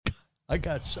I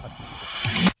got shot.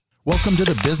 Welcome to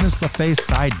the Business Buffet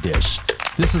Side Dish.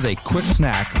 This is a quick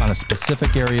snack on a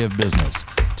specific area of business.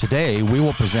 Today, we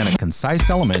will present a concise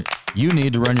element you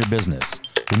need to run your business.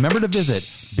 Remember to visit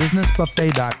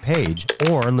businessbuffet.page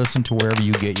or listen to wherever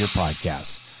you get your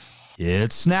podcasts.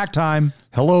 It's snack time.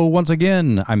 Hello, once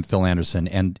again, I'm Phil Anderson,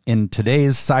 and in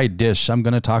today's side dish, I'm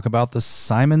going to talk about the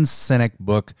Simon Sinek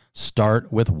book,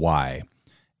 Start With Why.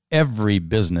 Every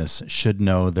business should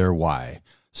know their why.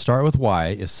 Start With Why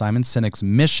is Simon Sinek's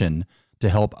mission to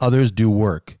help others do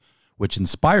work, which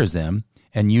inspires them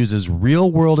and uses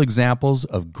real-world examples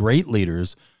of great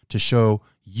leaders to show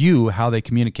you how they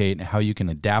communicate and how you can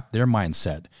adapt their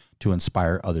mindset to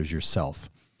inspire others yourself.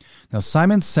 Now,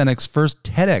 Simon Sinek's first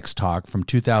TEDx talk from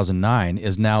 2009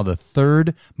 is now the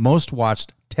third most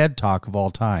watched TED Talk of all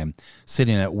time,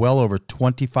 sitting at well over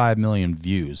 25 million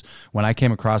views. When I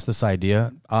came across this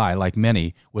idea, I, like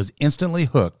many, was instantly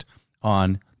hooked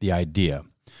on the idea.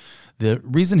 The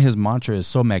reason his mantra is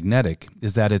so magnetic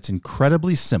is that it's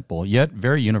incredibly simple, yet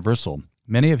very universal.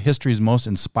 Many of history's most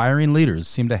inspiring leaders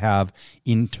seem to have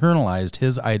internalized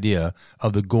his idea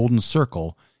of the golden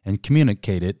circle and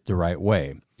communicate it the right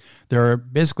way. There are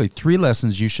basically three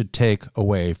lessons you should take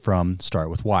away from Start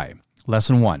With Why.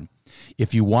 Lesson 1,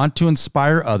 if you want to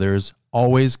inspire others,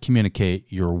 always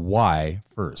communicate your why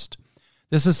first.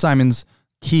 This is Simon's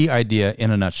key idea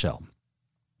in a nutshell.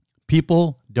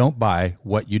 People don't buy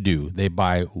what you do. They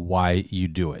buy why you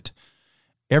do it.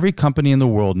 Every company in the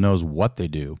world knows what they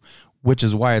do, which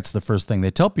is why it's the first thing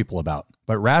they tell people about.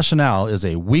 But rationale is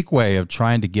a weak way of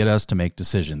trying to get us to make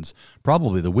decisions,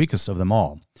 probably the weakest of them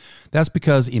all. That's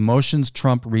because emotions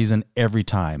trump reason every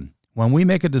time. When we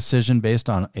make a decision based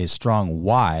on a strong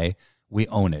why, we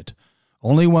own it.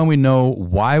 Only when we know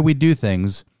why we do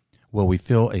things will we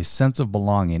feel a sense of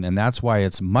belonging, and that's why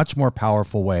it's a much more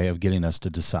powerful way of getting us to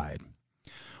decide.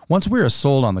 Once we are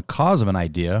sold on the cause of an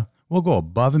idea, we'll go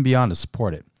above and beyond to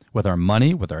support it, with our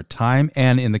money, with our time,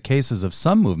 and in the cases of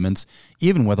some movements,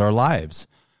 even with our lives.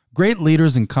 Great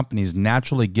leaders and companies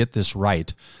naturally get this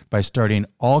right by starting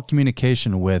all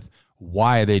communication with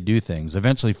why they do things,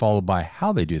 eventually followed by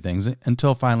how they do things,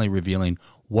 until finally revealing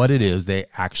what it is they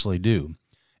actually do.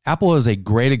 Apple is a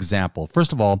great example.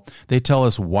 First of all, they tell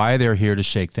us why they're here to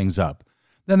shake things up.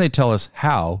 Then they tell us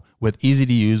how with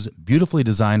easy-to-use, beautifully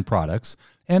designed products.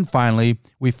 And finally,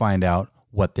 we find out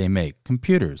what they make: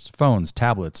 computers, phones,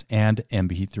 tablets, and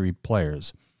MP3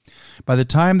 players. By the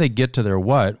time they get to their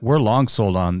what, we're long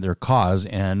sold on their cause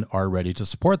and are ready to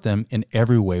support them in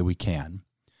every way we can.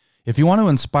 If you want to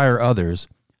inspire others,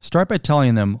 start by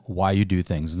telling them why you do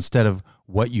things instead of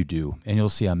what you do, and you'll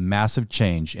see a massive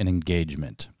change in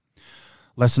engagement.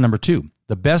 Lesson number 2,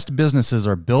 the best businesses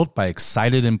are built by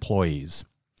excited employees.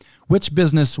 Which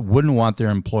business wouldn't want their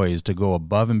employees to go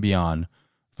above and beyond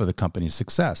for the company's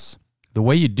success? The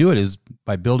way you do it is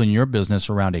by building your business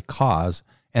around a cause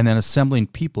and then assembling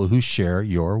people who share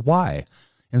your why.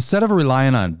 Instead of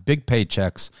relying on big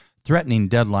paychecks, threatening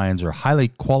deadlines, or highly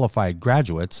qualified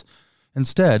graduates,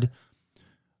 instead,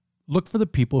 look for the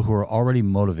people who are already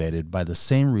motivated by the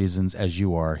same reasons as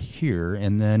you are here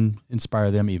and then inspire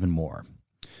them even more.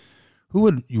 Who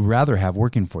would you rather have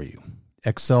working for you?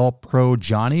 Excel Pro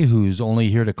Johnny, who's only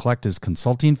here to collect his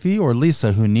consulting fee, or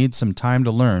Lisa, who needs some time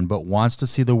to learn but wants to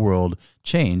see the world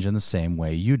change in the same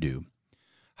way you do?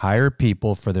 Hire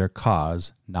people for their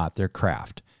cause, not their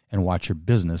craft, and watch your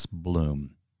business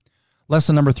bloom.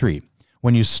 Lesson number 3,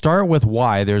 when you start with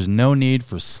why, there's no need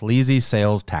for sleazy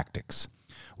sales tactics.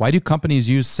 Why do companies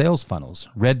use sales funnels,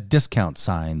 red discount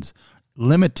signs,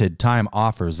 limited time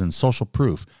offers, and social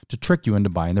proof to trick you into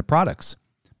buying their products?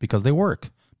 Because they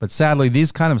work. But sadly,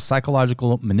 these kind of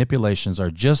psychological manipulations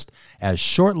are just as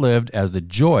short-lived as the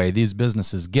joy these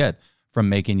businesses get from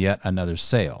making yet another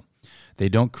sale. They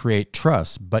don't create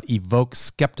trust, but evoke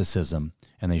skepticism,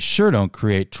 and they sure don't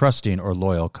create trusting or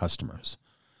loyal customers.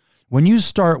 When you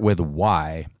start with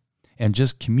why and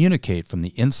just communicate from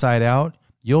the inside out,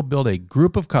 you'll build a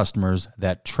group of customers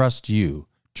that trust you,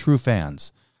 true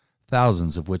fans,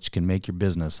 thousands of which can make your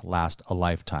business last a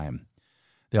lifetime.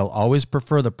 They'll always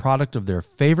prefer the product of their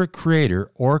favorite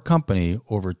creator or company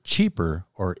over cheaper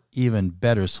or even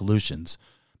better solutions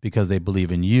because they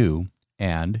believe in you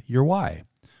and your why.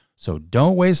 So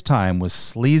don't waste time with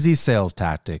sleazy sales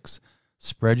tactics.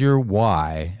 Spread your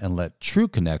why and let true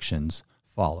connections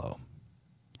follow.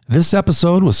 This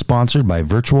episode was sponsored by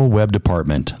Virtual Web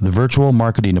Department, the virtual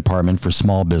marketing department for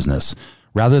small business.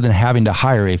 Rather than having to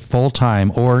hire a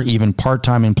full-time or even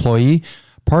part-time employee,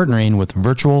 partnering with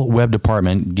Virtual Web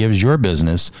Department gives your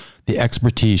business the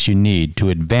expertise you need to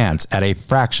advance at a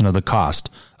fraction of the cost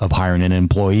of hiring an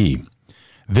employee.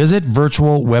 Visit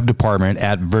Virtual Web Department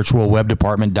at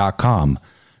virtualwebdepartment.com.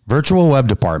 Virtual Web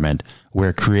Department,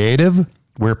 we're creative,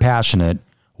 we're passionate,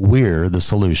 we're the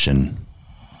solution.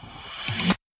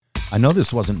 I know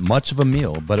this wasn't much of a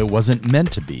meal, but it wasn't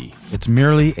meant to be. It's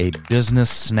merely a business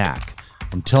snack.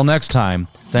 Until next time,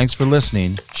 thanks for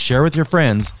listening, share with your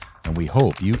friends, and we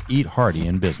hope you eat hearty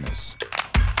in business.